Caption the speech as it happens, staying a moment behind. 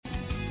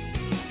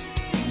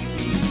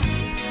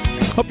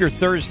Hope your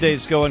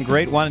Thursday's going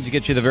great. Wanted to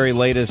get you the very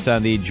latest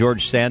on the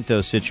George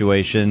Santos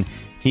situation.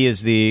 He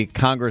is the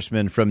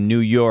congressman from New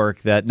York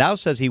that now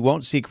says he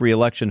won't seek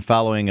re-election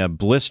following a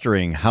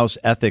blistering House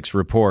ethics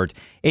report.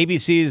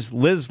 ABC's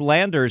Liz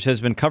Landers has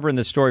been covering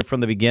this story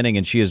from the beginning,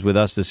 and she is with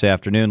us this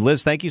afternoon.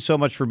 Liz, thank you so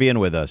much for being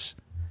with us.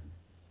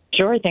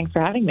 Sure, thanks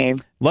for having me.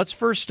 Let's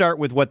first start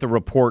with what the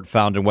report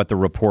found and what the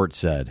report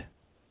said.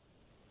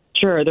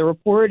 Sure, the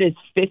report is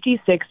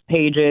 56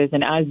 pages,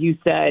 and as you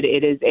said,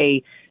 it is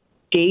a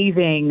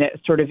scathing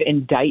sort of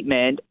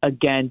indictment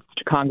against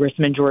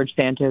Congressman George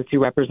Santos, who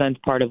represents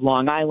part of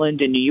Long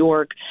Island in New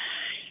York.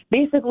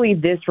 Basically,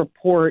 this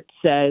report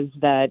says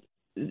that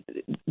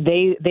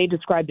they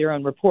describe their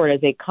own report as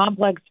a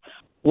complex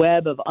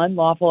web of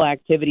unlawful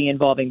activity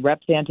involving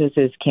Rep.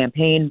 Santos's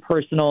campaign,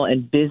 personal,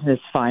 and business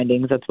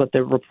findings. That's what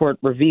the report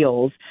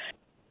reveals.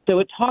 So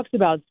it talks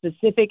about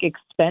specific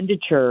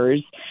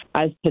expenditures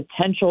as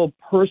potential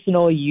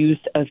personal use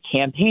of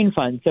campaign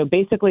funds. So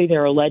basically,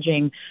 they're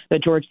alleging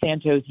that George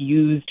Santos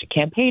used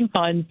campaign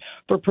funds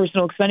for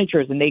personal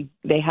expenditures, and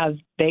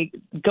they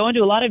go into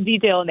a lot of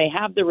detail, and they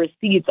have the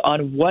receipts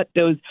on what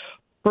those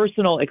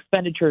personal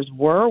expenditures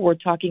were. We're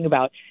talking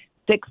about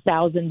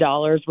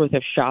 $6,000 worth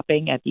of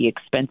shopping at the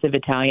expensive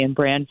Italian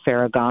brand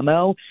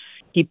Ferragamo.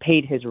 He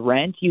paid his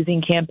rent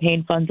using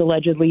campaign funds,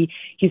 allegedly.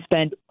 He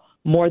spent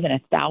more than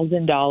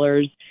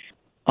 $1,000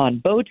 on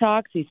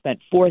Botox. He spent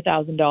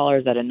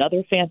 $4,000 at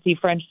another fancy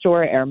French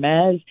store,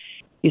 Hermes.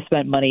 He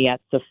spent money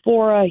at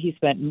Sephora. He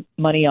spent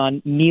money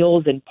on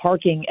meals and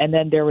parking. And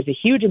then there was a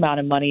huge amount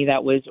of money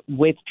that was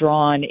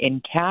withdrawn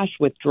in cash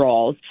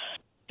withdrawals.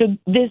 So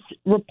this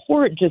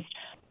report just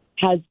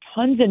has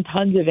tons and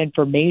tons of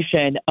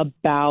information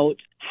about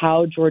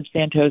how George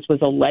Santos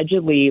was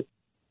allegedly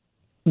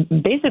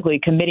basically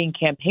committing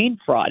campaign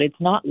fraud. It's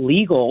not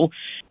legal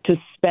to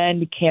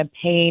spend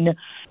campaign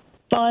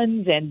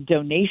funds and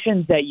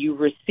donations that you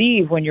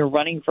receive when you're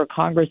running for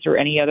Congress or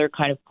any other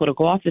kind of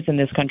political office in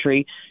this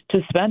country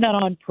to spend that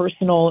on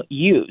personal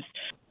use.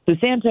 So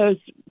Santos,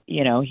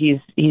 he's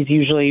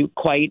usually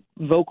quite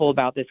vocal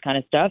about this kind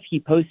of stuff. He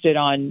posted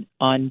on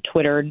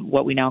Twitter,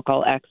 what we now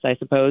call X, I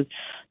suppose,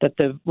 that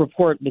the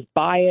report was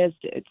biased,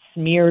 it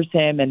smears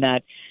him, and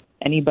that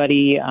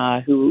anybody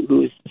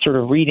who's sort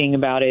of reading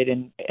about it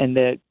and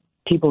the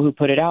people who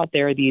put it out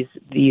there, these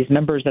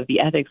members of the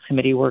ethics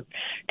committee were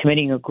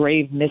committing a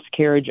grave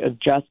miscarriage of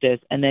justice.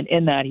 And then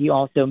in that, he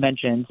also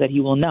mentions that he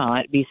will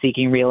not be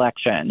seeking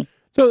re-election.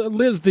 So,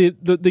 Liz,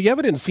 the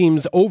evidence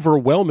seems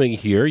overwhelming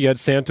here, yet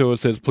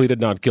Santos has pleaded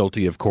not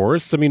guilty, of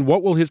course. I mean,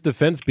 what will his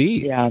defense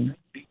be? Yeah.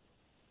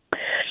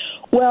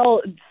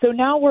 Well, so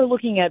now we're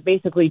looking at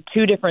basically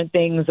two different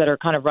things that are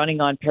kind of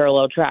running on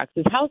parallel tracks.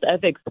 This House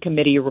Ethics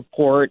Committee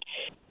report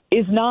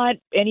is not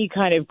any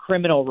kind of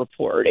criminal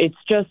report. It's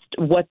just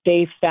what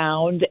they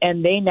found,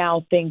 and they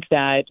now think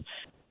that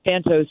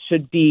Santos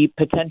should be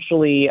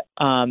potentially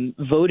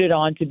voted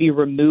on to be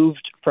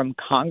removed from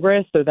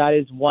Congress. So that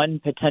is one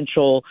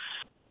potential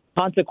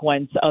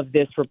consequence of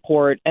this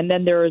report. And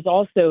then there is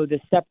also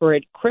the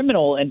separate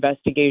criminal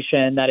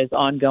investigation that is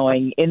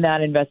ongoing. In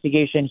that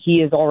investigation,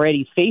 he is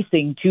already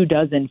facing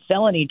 24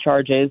 felony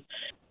charges.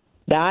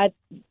 That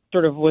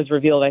sort of was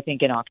revealed, I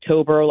think, in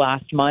October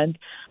last month.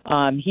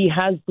 He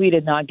has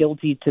pleaded not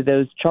guilty to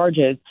those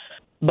charges.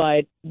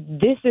 But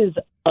this is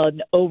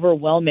an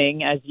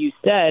overwhelming, as you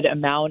said,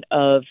 amount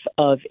of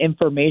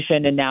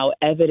information and now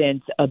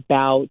evidence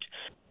about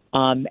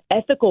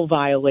ethical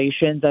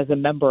violations as a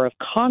member of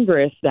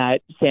Congress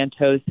that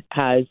Santos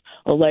has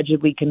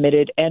allegedly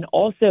committed, and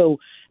also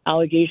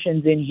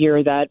allegations in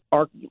here that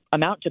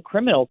amount to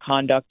criminal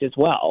conduct as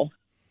well.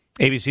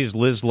 ABC's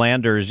Liz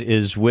Landers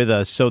is with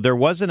us. So there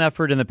was an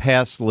effort in the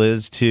past,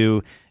 Liz,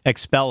 to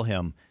expel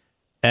him,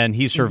 and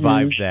he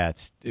survived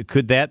that.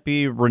 Could that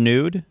be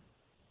renewed?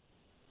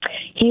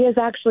 He has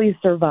actually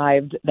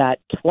survived that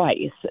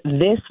twice.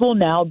 This will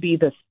now be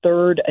the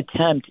third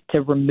attempt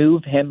to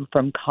remove him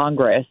from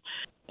Congress.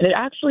 And it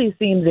actually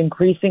seems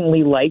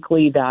increasingly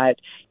likely that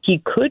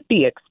he could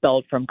be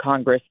expelled from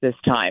Congress this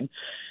time.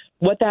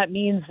 What that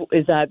means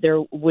is that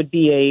there would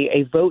be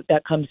a vote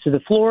that comes to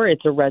the floor.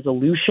 It's a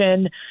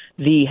resolution.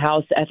 The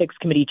House Ethics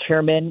Committee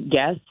Chairman,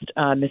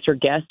 Mr.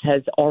 Guest,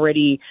 has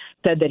already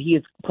said that he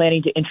is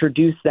planning to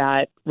introduce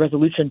that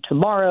resolution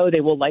tomorrow.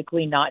 They will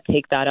likely not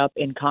take that up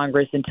in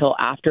Congress until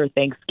after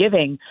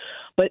Thanksgiving.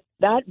 But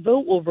that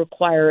vote will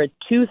require a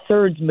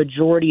 2/3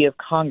 majority of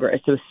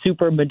Congress. So a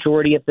super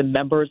majority of the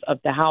members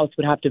of the House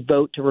would have to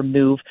vote to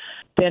remove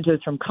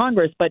Santos from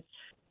Congress. But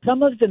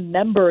some of the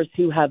members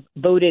who have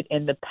voted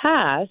in the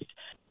past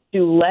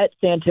to let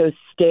Santos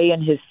stay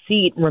in his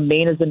seat and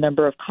remain as a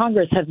member of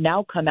Congress have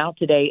now come out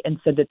today and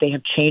said that they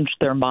have changed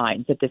their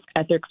minds, that this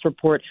ethics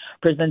report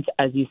presents,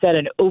 as you said,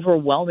 an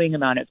overwhelming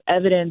amount of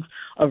evidence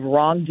of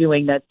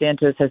wrongdoing that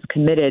Santos has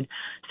committed.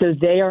 So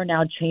they are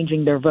now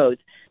changing their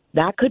votes.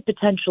 That could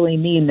potentially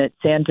mean that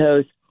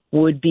Santos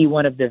would be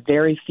one of the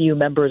very few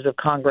members of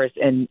Congress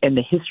in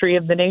the history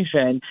of the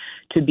nation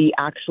to be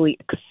actually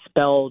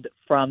expelled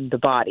from the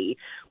body.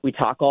 We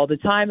talk all the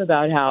time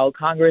about how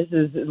Congress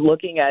is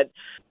looking at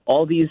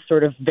all these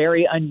sort of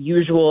very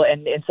unusual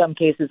and in some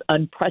cases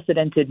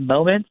unprecedented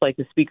moments, like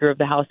the Speaker of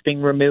the House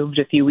being removed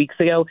a few weeks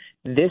ago,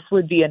 this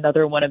would be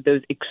another one of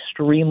those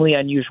extremely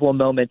unusual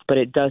moments, but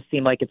it does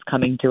seem like it's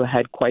coming to a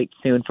head quite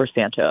soon for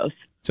Santos.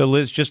 So,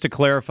 Liz, just to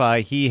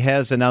clarify, he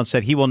has announced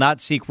that he will not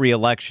seek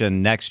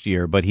re-election next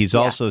year, but he's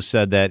also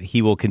said that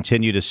he will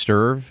continue to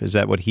serve. Is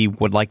that what he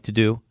would like to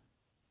do?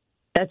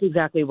 That's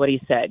exactly what he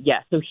said,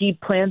 yes. So he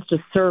plans to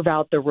serve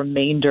out the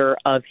remainder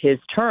of his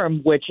term,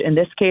 which in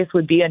this case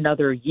would be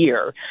another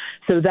year.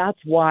 So that's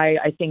why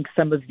I think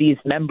some of these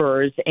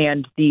members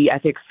and the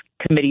Ethics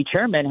Committee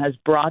chairman has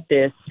brought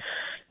this,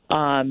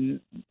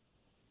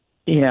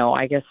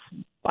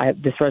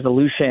 this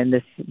resolution,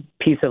 this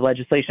piece of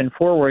legislation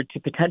forward to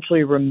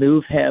potentially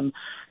remove him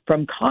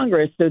from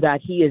Congress so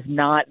that he is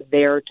not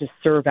there to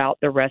serve out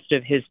the rest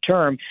of his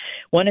term.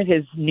 One of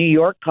his New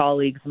York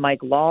colleagues,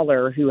 Mike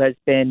Lawler, who has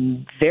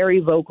been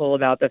very vocal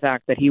about the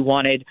fact that he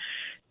wanted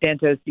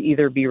Santos to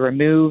either be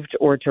removed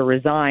or to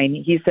resign,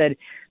 he said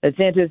that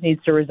Santos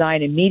needs to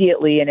resign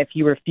immediately, and if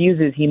he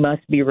refuses, he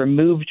must be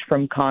removed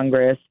from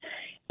Congress.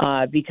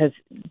 Because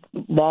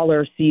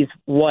Lawler sees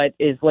what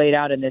is laid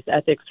out in this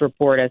ethics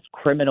report as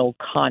criminal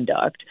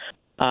conduct.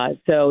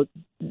 So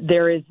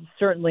there is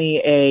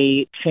certainly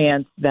a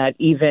chance that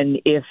even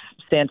if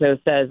Santos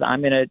says,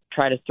 I'm going to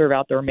try to serve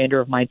out the remainder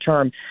of my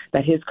term,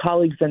 that his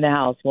colleagues in the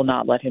House will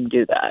not let him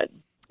do that.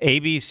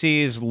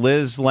 ABC's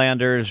Liz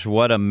Landers,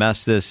 what a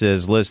mess this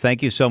is. Liz,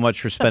 thank you so much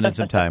for spending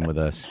some time with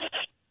us.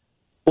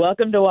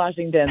 Welcome to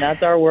Washington.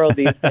 That's our world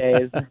these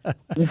days.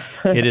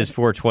 It is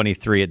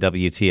 4:23 at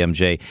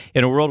WTMJ.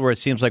 In a world where it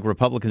seems like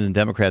Republicans and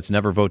Democrats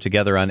never vote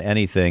together on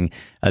anything,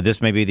 this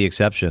may be the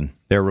exception.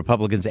 There are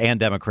Republicans and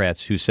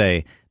Democrats who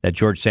say that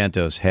George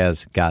Santos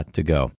has got to go.